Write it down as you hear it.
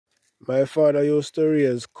My father used to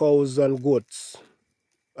raise cows and goats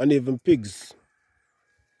and even pigs.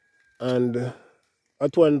 And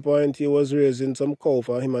at one point he was raising some cow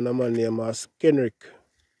for him and a man named Mas Kenrick.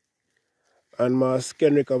 And Mas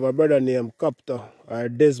Kenrick have a brother named Capta or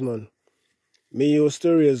Desmond. Me used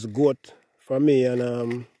to raise goat for me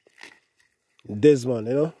and Desmond,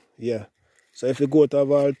 you know? Yeah. So if the goat have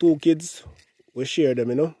all 2 kids, we share them,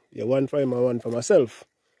 you know? Yeah, one for him and one for myself.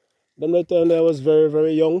 Then that time I was very,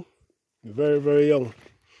 very young. Very, very young.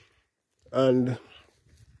 And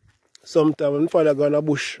sometime when father gonna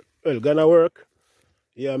bush, well, gonna work,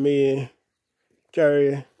 yeah, me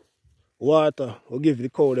carry water or give the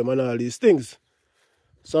cow them and all these things.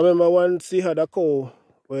 So I remember once he had a cow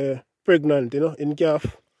were pregnant, you know, in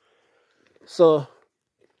calf. So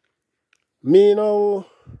me now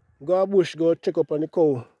go bush, go check up on the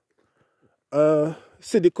cow,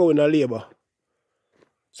 see the cow in a labor.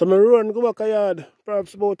 So I run go back a yard,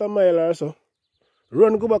 perhaps about a mile or so.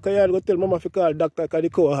 Run go back a yard, go tell mama if you call doctor because the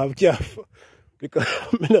cow have calf. Because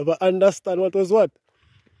I never understand what was what.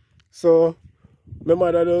 So my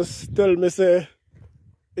mother just tell me say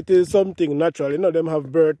it is something natural, you know, them have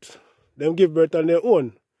birth, them give birth on their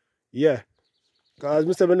own. Yeah. Because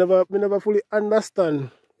me say me never fully understand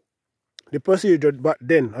the procedure back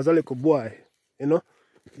then as a little boy, you know?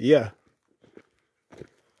 Yeah.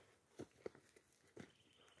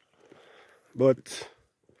 But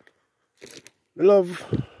I love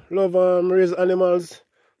raise animals.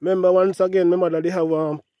 Remember once again my mother they have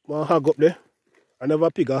one hog up there. I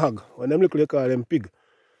never pig a hog. When them little they call them pig.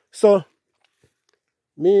 So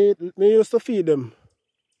me used to feed them.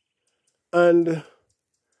 And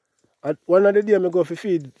at one of the day I go for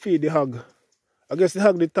feed the hog. I guess the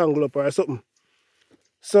hog they tangle up or something.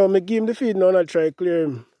 So I give him the feed now and I try to clear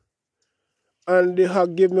him. And the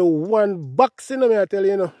hog give me 1 box, you know me I tell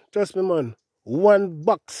you, you know. Trust me man. 1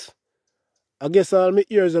 box. I guess all my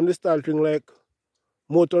ears them they start ring like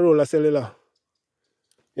Motorola cellular.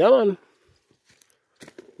 Yeah man.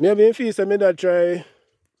 Maybe in feast I made that try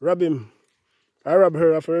rob him. I rob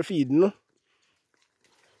her for a feed, you know.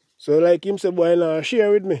 So like him say boy now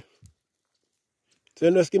share with me. So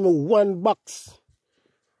he just give me 1 box.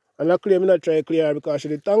 And I claim not try to clear her because she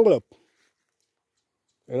did tangle up.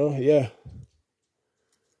 You know, yeah.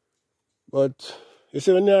 But you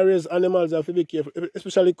see when you raise animals you have to be careful,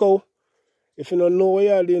 especially cow. If you don't know what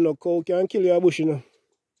you're doing, a cow can kill your bush, you know.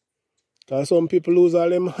 Because some people lose all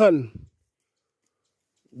them hand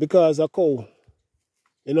because of cow.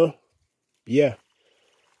 You know? Yeah.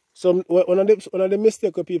 One of the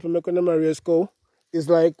mistakes people make when they raise cow is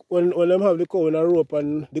like when them have the cow in a rope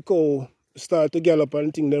and the cow start to gallop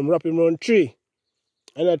and thing, them wrap him around tree.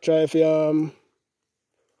 And I try for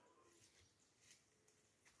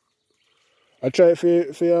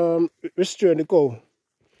restrain the cow.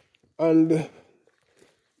 And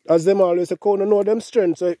as them always say, cow don't know them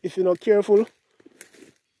strength. So if you're not careful,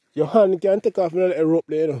 your hand can take off a rope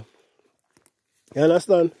there, you know. You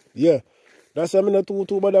understand? Yeah. That's why I'm not too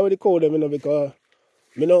bad with the cow them, you know, because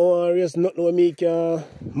I don't want to raise nothing with me can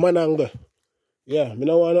manangle. Yeah, I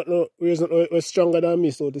don't want to raise nothing stronger than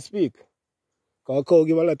me, so to speak. Because cow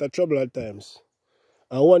give a lot of trouble at times.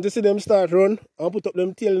 And once you see them start run and put up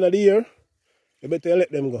them tail in the air, you better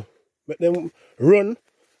let them go. Let them run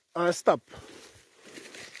and stop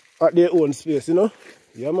at their own space, you know?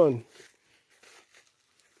 Yeah, man.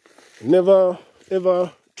 Never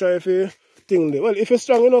ever try to thing there. Well, if you're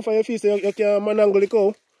strong enough and you feel so you can manangle the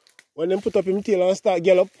cow, when them put up him tail and start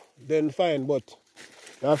gallop, then fine. But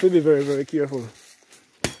you have to be very, very careful.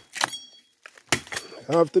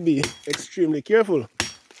 You have to be extremely careful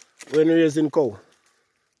when raising cow.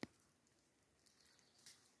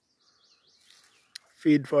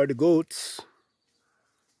 Feed for the goats.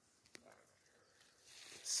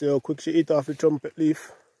 See how quick she eat off the trumpet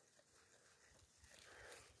leaf.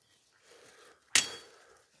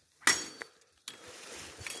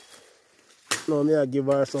 Now me I give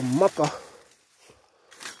her some maca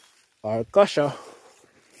or kasha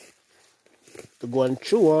to go and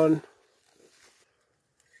chew on.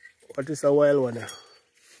 What is a wild one there?